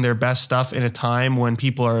releasing their best stuff in a time when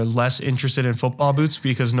people are less interested in football boots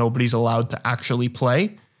because nobody's allowed to actually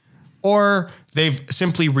play, or they've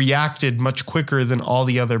simply reacted much quicker than all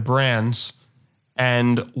the other brands.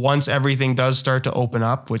 And once everything does start to open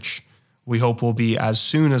up, which we hope will be as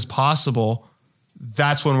soon as possible,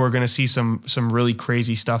 that's when we're going to see some really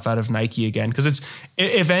crazy stuff out of Nike again. Because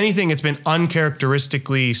if anything, it's been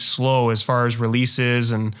uncharacteristically slow as far as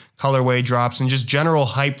releases and colorway drops and just general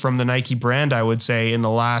hype from the Nike brand, I would say, in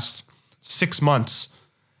the last 6 months.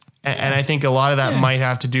 And I think a lot of that might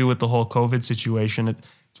have to do with the whole COVID situation. It's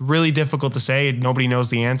really difficult to say. Nobody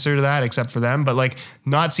knows the answer to that except for them. But like,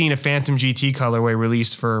 not seeing a Phantom GT colorway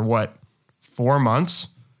released for 4 months?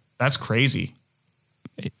 That's crazy.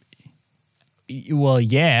 Well,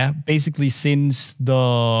 yeah, basically since the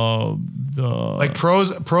like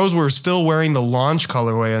pros were still wearing the launch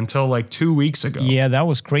colorway until like 2 weeks ago. Yeah, that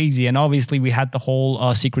was crazy. And obviously we had the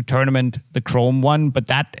whole secret tournament, the Chrome one, but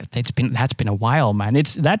that's been a while, man.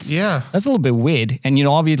 That's a little bit weird. And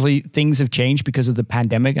obviously things have changed because of the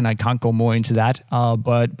pandemic, and I can't go more into that.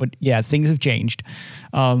 But yeah, things have changed,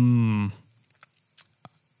 and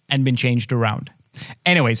been changed around.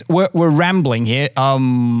 Anyways, we're rambling here.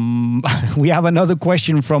 We have another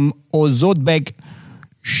question from Ozodbek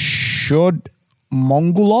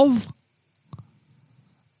Shodmongulov.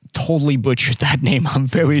 Totally butchered that name. I'm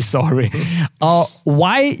very sorry.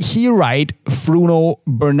 Why he write Fruno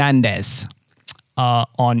Bernandez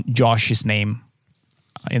on Josh's name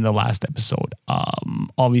in the last episode?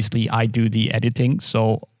 Obviously, I do the editing,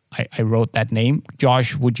 so I wrote that name.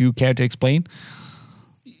 Josh, would you care to explain?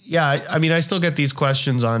 Yeah, I mean, I still get these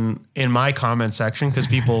questions in my comment section because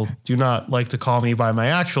people do not like to call me by my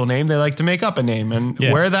actual name. They like to make up a name. And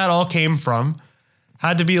where that all came from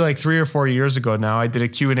had to be like 3 or 4 years ago now. I did a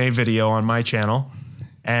Q&A video on my channel,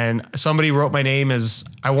 and somebody wrote my name as,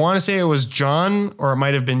 I want to say it was John, or it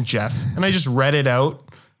might have been Jeff. And I just read it out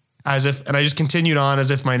and I just continued on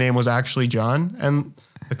as if my name was actually John. And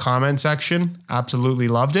the comment section absolutely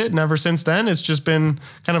loved it. And ever since then, it's just been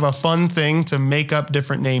kind of a fun thing to make up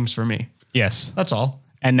different names for me. Yes. That's all.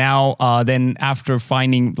 And now, then after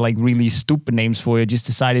finding like really stupid names for you, just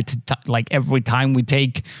decided to like every time we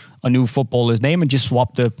take a new footballer's name and just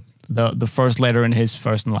swap the first letter in his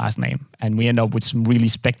first and last name. And we end up with some really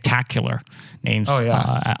spectacular names. Oh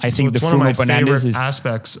yeah. I think it's the one of my Bernandez favorite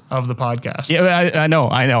aspects of the podcast. Yeah, I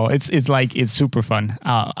know. It's super fun.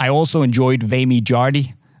 I also enjoyed Vamy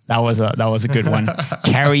Jardy. That was a good one.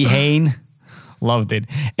 Carrie Hain, loved it.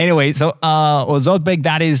 Anyway, so Zodbek,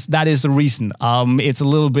 that is the reason. It's a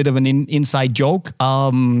little bit of an inside joke.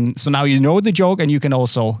 So now you know the joke, and you can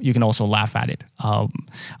also laugh at it.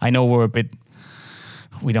 I know we're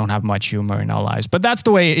we don't have much humor in our lives. But that's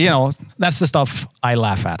the way, you know, that's the stuff I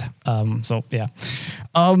laugh at. So yeah.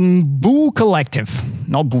 Boo Collective.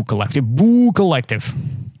 Not Boo Collective. Boo Collective.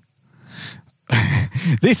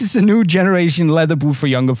 This is a new generation leather boot for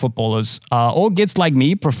younger footballers. All kids like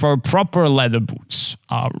me prefer proper leather boots,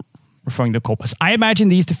 referring to Copas. I imagine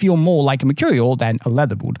these to feel more like a Mercurial than a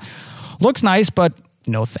leather boot. Looks nice, but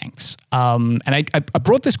no thanks. And I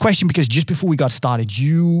brought this question because just before we got started,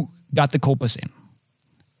 you got the Copas in.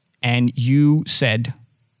 And you said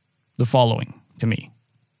the following to me.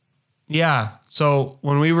 Yeah. So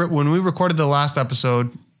when we recorded the last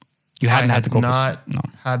episode, you hadn't had the Copas. Not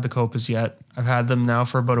had the Copas yet. I've had them now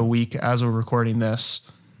for about a week as we're recording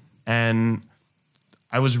this. And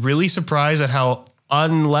I was really surprised at how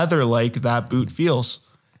unleather-like that boot feels.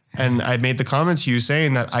 And I made the comments to you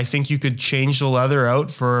saying that I think you could change the leather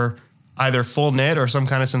out for either full knit or some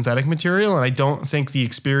kind of synthetic material. And I don't think the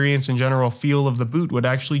experience and general feel of the boot would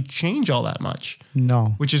actually change all that much.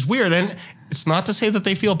 No. Which is weird. And it's not to say that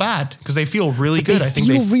they feel bad, because they feel really good. I think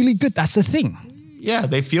they feel really good. That's the thing. Yeah,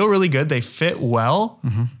 they feel really good. They fit well.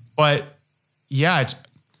 Mm-hmm. But yeah, it's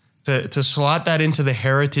to slot that into the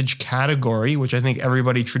heritage category, which I think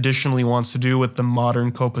everybody traditionally wants to do with the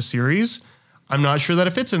modern Copa series, I'm not sure that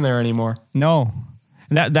it fits in there anymore. No.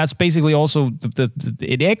 That's basically also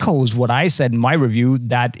it echoes what I said in my review,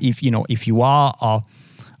 that if you are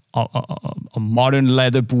a modern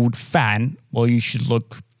leather boot fan, well, you should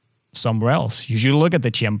look somewhere else. You should look at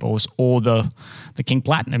the Ciempos or the King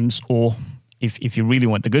Platinums, or if you really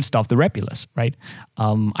want the good stuff, the Repulas, right?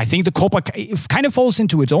 I think the Copa kind of falls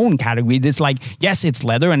into its own category. This, like, yes, it's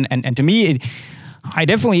leather, and to me, I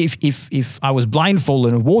definitely, if I was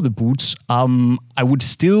blindfolded and wore the boots, I would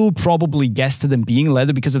still probably guess to them being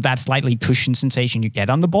leather because of that slightly cushion sensation you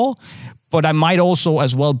get on the ball. But I might also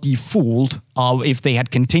as well be fooled if they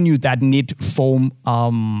had continued that knit foam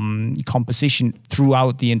composition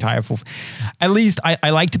throughout the entire foot. At least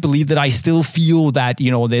I like to believe that I still feel that,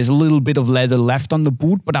 you know, there's a little bit of leather left on the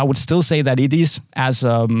boot, but I would still say that it is, as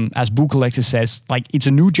Boot Collective says, like, it's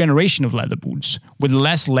a new generation of leather boots with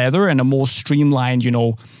less leather and a more streamlined, you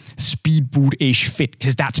know, speed boot-ish fit,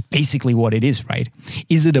 because that's basically what it is, right?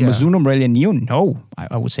 Is it a Mizuno Mercurial Neo? No.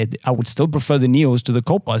 I would say I would still prefer the Neos to the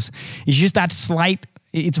Copas. It's just that slight,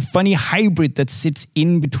 it's a funny hybrid that sits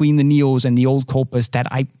in between the Neos and the old Copas that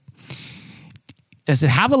does it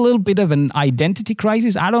have a little bit of an identity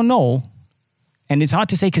crisis? I don't know. And it's hard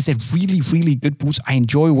to say because they're really, really good boots. I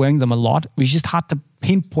enjoy wearing them a lot. It's just hard to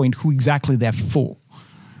pinpoint who exactly they're for.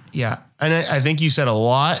 Yeah. And I think you said a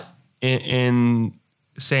lot in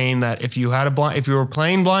saying that if you were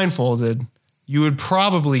playing blindfolded, you would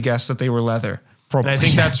probably guess that they were leather. Probably. And I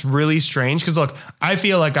think that's really strange because, look, I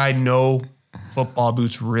feel like I know football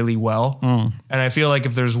boots really well. And I feel like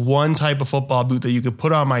if there's one type of football boot that you could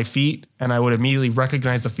put on my feet and I would immediately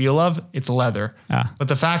recognize the feel of, it's leather. But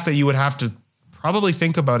the fact that you would have to probably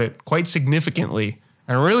think about it quite significantly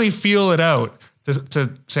and really feel it out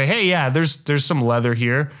to say, hey, yeah, there's some leather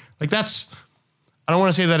here. Like, that's, I don't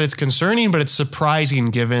want to say that it's concerning, but it's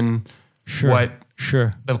surprising given what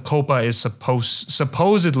the Copa is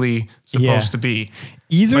supposedly supposed to be.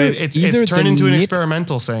 It's turned into an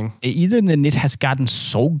experimental thing. Either the knit has gotten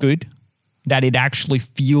so good that it actually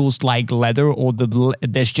feels like leather, or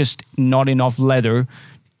there's just not enough leather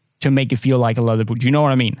to make it feel like a leather boot. Do you know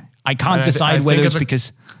what I mean? I can't decide whether it's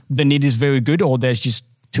because the knit is very good or there's just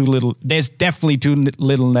too little. There's definitely too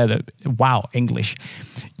little leather. Wow, English.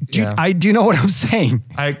 Do you know what I'm saying?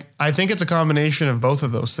 I think it's a combination of both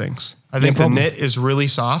of those things. I think the knit is really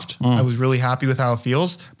soft. I was really happy with how it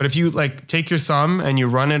feels. But if you like take your thumb and you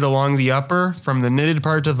run it along the upper from the knitted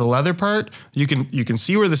part to the leather part, you can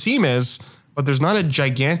see where the seam is, but there's not a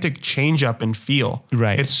gigantic change up in feel.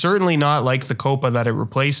 Right. It's certainly not like the Copa that it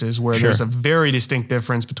replaces, where there's a very distinct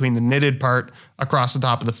difference between the knitted part across the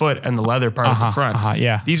top of the foot and the leather part at the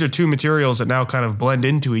front. These are two materials that now kind of blend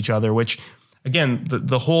into each other, which, again,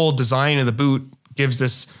 the whole design of the boot gives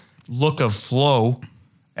this look of flow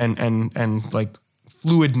and like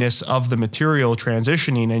fluidness of the material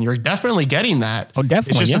transitioning, and you're definitely getting that. Oh,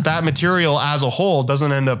 definitely. It's just that material as a whole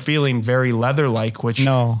doesn't end up feeling very leather-like, which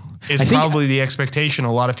is probably the expectation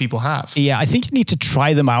a lot of people have. Yeah, I think you need to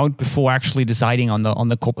try them out before actually deciding on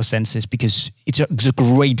the Copa Senses, because it's a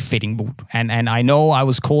great fitting boot. And I know I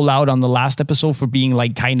was called out on the last episode for being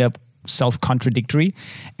like kind of self-contradictory,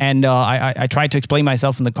 and I tried to explain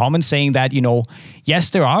myself in the comments, saying that, you know, yes,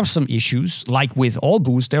 there are some issues, like with all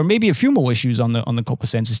boots. There are maybe a few more issues on the Copa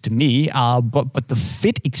Senses to me, but the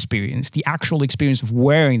fit experience, the actual experience of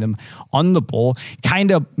wearing them on the ball,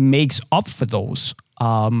 kind of makes up for those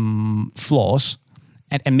flaws.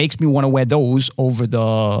 and makes me want to wear those over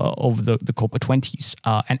the Copa 20s.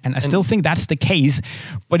 And I still think that's the case,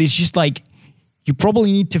 but it's just like you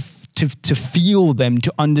probably need to feel them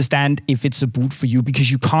to understand if it's a boot for you,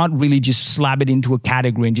 because you can't really just slap it into a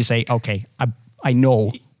category and just say, okay, I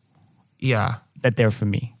know that they're for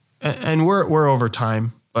me. And we're over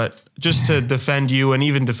time, but just to defend you and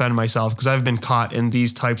even defend myself, because I've been caught in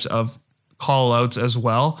these types of call outs as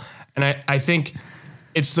well. And I think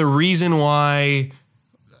it's the reason why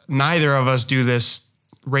neither of us do this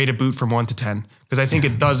rate a boot from 1 to 10, because I think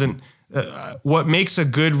it doesn't. What makes a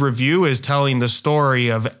good review is telling the story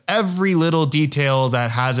of every little detail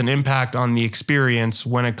that has an impact on the experience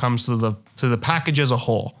when it comes to the package as a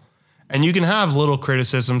whole. And you can have little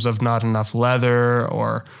criticisms of not enough leather,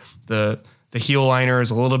 or the heel liner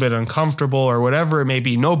is a little bit uncomfortable, or whatever it may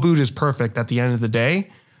be. No boot is perfect at the end of the day.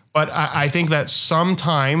 But I think that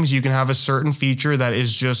sometimes you can have a certain feature that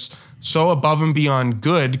is just so above and beyond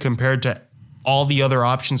good compared to all the other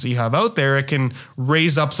options that you have out there, it can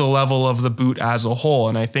raise up the level of the boot as a whole.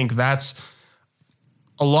 And I think that's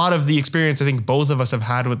a lot of the experience I think both of us have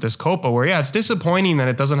had with this Copa, where, it's disappointing that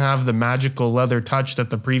it doesn't have the magical leather touch that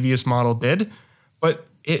the previous model did, but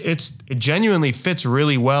it genuinely fits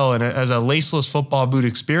really well. And as a laceless football boot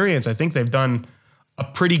experience, I think they've done a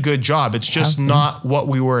pretty good job. It's just not what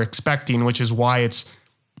we were expecting, which is why it's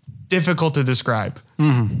difficult to describe.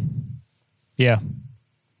 Mm-hmm. Yeah,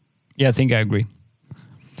 I think I agree.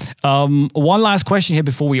 One last question here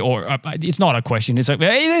before it's not a question. It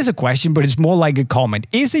is a question, but it's more like a comment.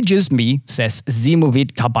 Is it just me, says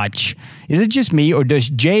Zimovid Kabach? Is it just me, or does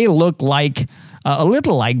Jay look like a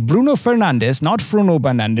little like Bruno Fernandes, not Bruno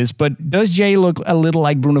Fernandes, but does Jay look a little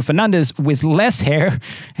like Bruno Fernandes with less hair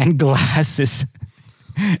and glasses?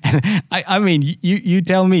 I mean, you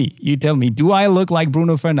tell me, do I look like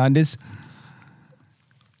Bruno Fernandes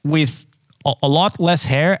with a lot less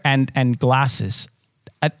hair and glasses?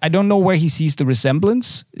 I don't know where he sees the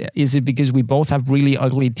resemblance. Is it because we both have really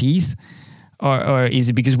ugly teeth, or is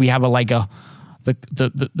it because we have the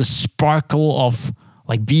sparkle of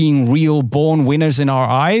like being real born winners in our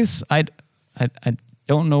eyes? I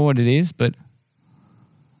don't know what it is, but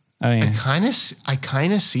I mean, I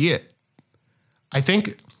kind of see it. I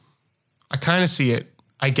think I kind of see it.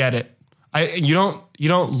 I get it. You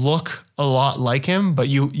don't look a lot like him, but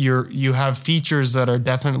you have features that are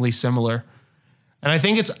definitely similar. And I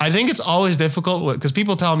think it's always difficult because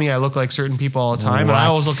people tell me I look like certain people all the time, and I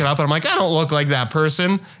always look it up and I'm like, I don't look like that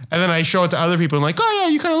person. And then I show it to other people and like, oh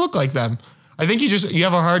yeah, you kind of look like them. I think you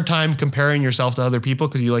have a hard time comparing yourself to other people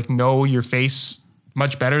because you like know your face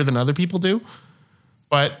much better than other people do.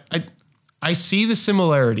 But I see the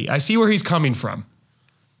similarity. I see where he's coming from.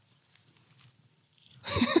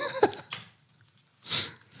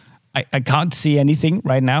 I can't see anything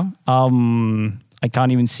right now. I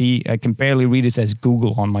can't even see. I can barely read it as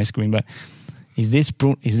Google on my screen. But is this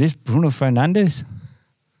Bruno Fernandes?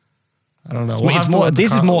 I don't know.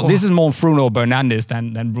 This is more Bruno Fernandes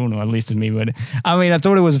than Bruno, at least to me. But I mean, I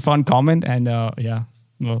thought it was a fun comment, and yeah.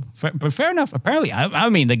 Well, but fair enough. Apparently, I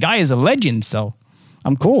mean, the guy is a legend, so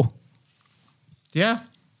I'm cool. Yeah,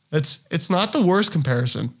 it's not the worst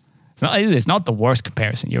comparison. It's not the worst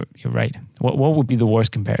comparison. You're right. What would be the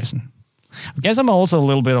worst comparison? I guess I'm also a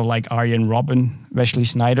little bit of like Arjen Robben, Wesley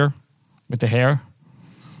Sneijder with the hair.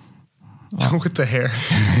 With the hair.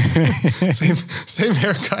 same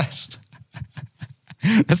haircut.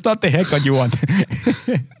 That's not the haircut you want.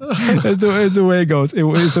 It's the way it goes.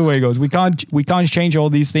 It's the way it goes. We can't change all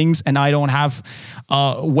these things, and I don't have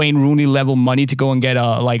Wayne Rooney level money to go and get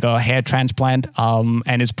a hair transplant.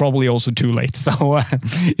 And it's probably also too late. So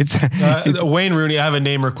it's Wayne Rooney. I have a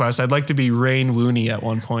name request. I'd like to be Rain Rooney at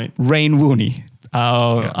one point. Rain Rooney.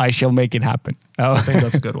 Yeah. I shall make it happen. I think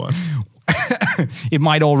that's a good one. It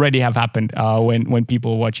might already have happened when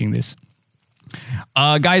people are watching this.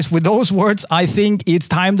 Guys, with those words, I think it's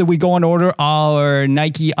time that we go and order our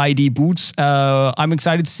NikeID boots. I'm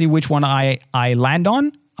excited to see which one I land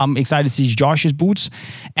on. I'm excited to see Josh's boots.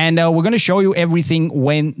 And we're going to show you everything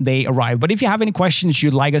when they arrive. But if you have any questions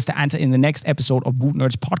you'd like us to answer in the next episode of Boot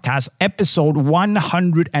Nerds Podcast, episode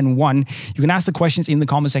 101, you can ask the questions in the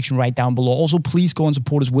comment section right down below. Also, please go and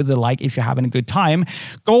support us with a like if you're having a good time.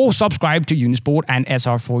 Go subscribe to Unisport and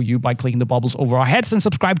SR4U by clicking the bubbles over our heads, and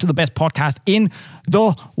subscribe to the best podcast in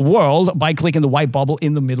the world by clicking the white bubble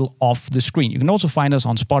in the middle of the screen. You can also find us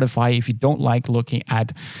on Spotify if you don't like looking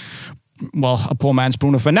at, well, a poor man's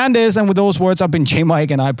Bruno Fernandes. And with those words, I've been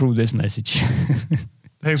JayMike, and I approve this message.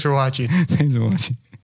 Thanks for watching. Thanks for watching.